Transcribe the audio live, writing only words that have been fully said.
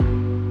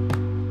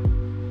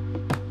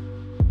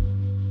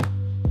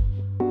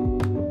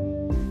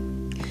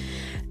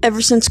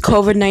Ever since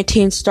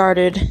COVID-19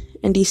 started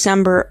in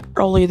December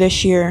early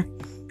this year,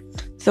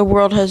 the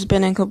world has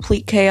been in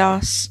complete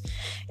chaos.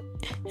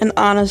 And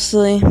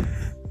honestly,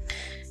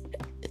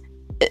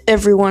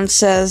 everyone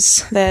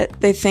says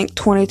that they think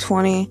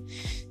 2020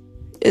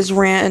 is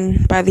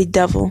ran by the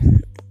devil.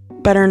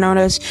 Better known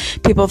as,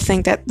 people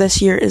think that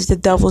this year is the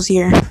devil's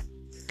year.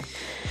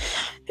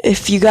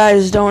 If you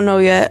guys don't know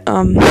yet,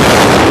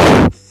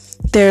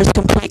 there's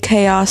complete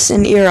chaos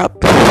in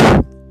Europe.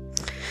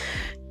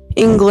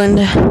 England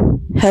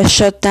has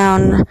shut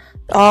down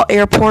all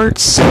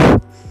airports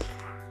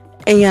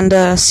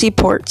and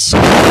seaports.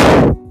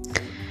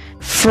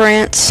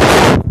 France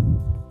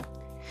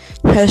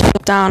has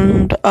shut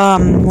down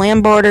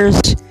land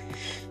borders,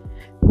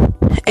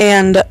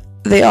 and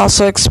they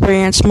also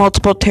experienced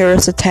multiple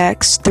terrorist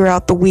attacks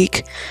throughout the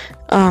week,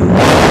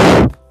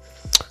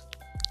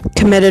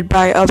 committed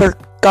by other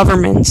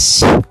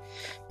governments,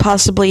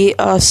 possibly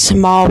a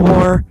small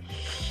war.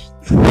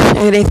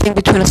 Anything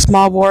between a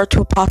small war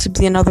to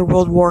possibly another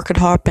world war could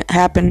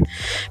happen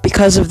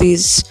because of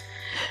these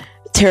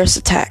terrorist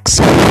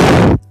attacks.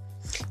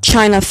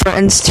 China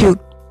threatens to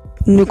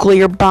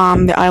nuclear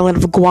bomb the island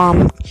of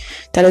Guam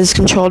that is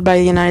controlled by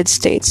the United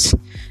States.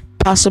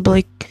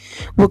 Possibly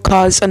will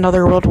cause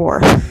another world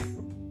war.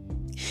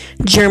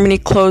 Germany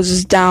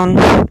closes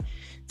down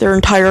their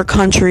entire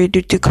country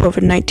due to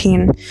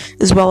COVID-19,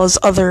 as well as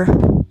other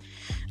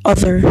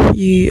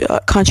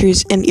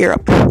countries in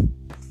Europe.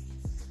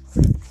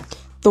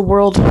 The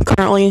world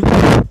currently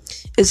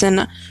is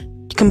in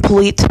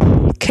complete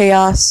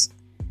chaos,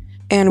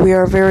 and we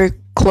are very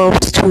close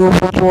to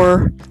World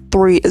War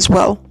III as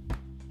well.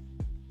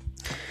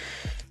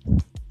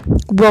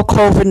 Will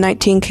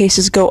COVID-19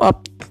 cases go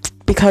up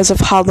because of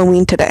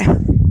Halloween today?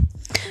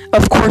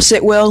 Of course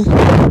it will.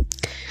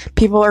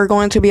 People are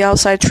going to be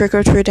outside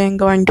trick-or-treating,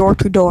 going door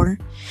to door,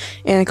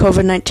 and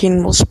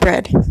COVID-19 will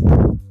spread.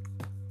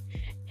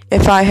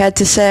 If I had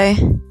to say,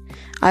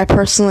 I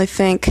personally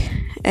think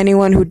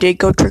anyone who did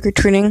go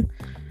trick-or-treating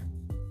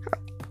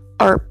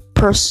I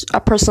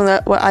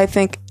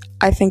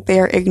think they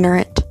are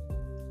ignorant.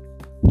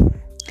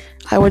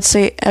 I would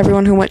say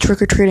everyone who went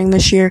trick-or-treating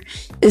this year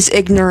is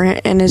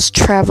ignorant and is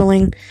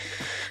traveling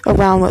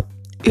around with,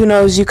 who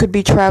knows, you could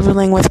be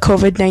traveling with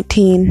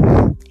COVID-19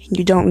 and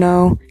you don't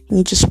know, and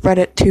you just spread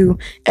it to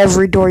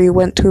every door you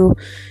went to,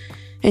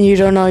 and you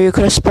don't know, you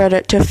could have spread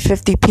it to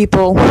 50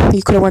 people.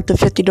 You could have went to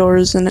 50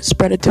 doors and it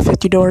spread it to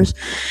 50 doors.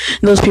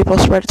 And those people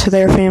spread it to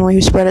their family,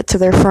 who spread it to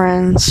their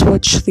friends,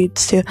 which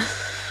leads to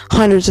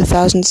hundreds of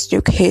thousands of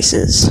new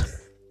cases.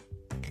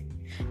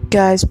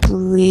 Guys,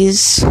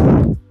 please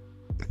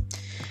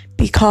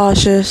be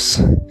cautious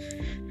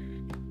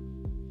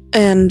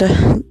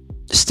and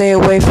stay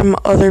away from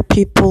other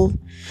people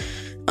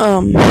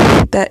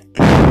that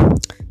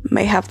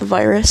may have the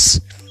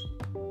virus.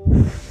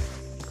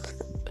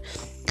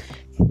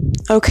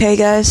 Okay,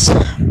 guys,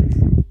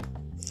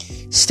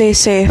 stay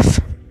safe.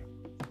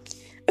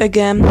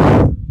 Again,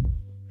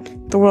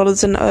 the world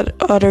is in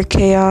utter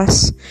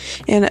chaos,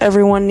 and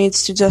everyone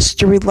needs to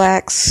just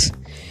relax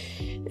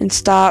and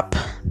stop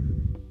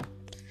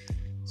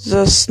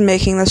just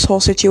making this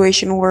whole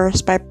situation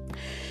worse by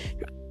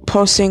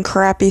posting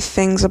crappy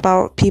things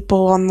about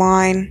people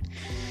online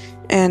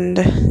and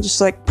just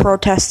like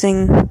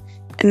protesting,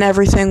 and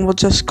everything will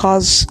just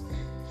cause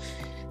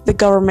the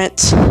government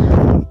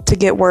to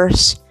get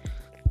worse.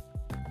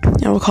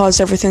 It will cause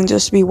everything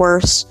just to be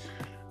worse.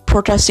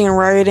 Protesting and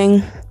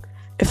rioting,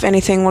 if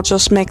anything, will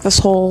just make this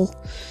whole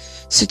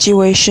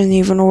situation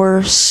even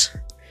worse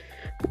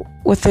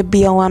with the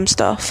BLM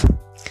stuff.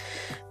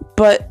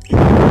 But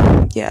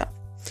yeah,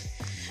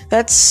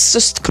 that's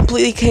just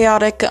completely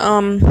chaotic.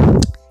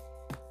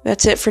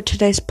 That's it for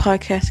today's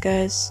podcast,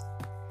 guys.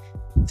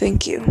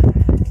 Thank you.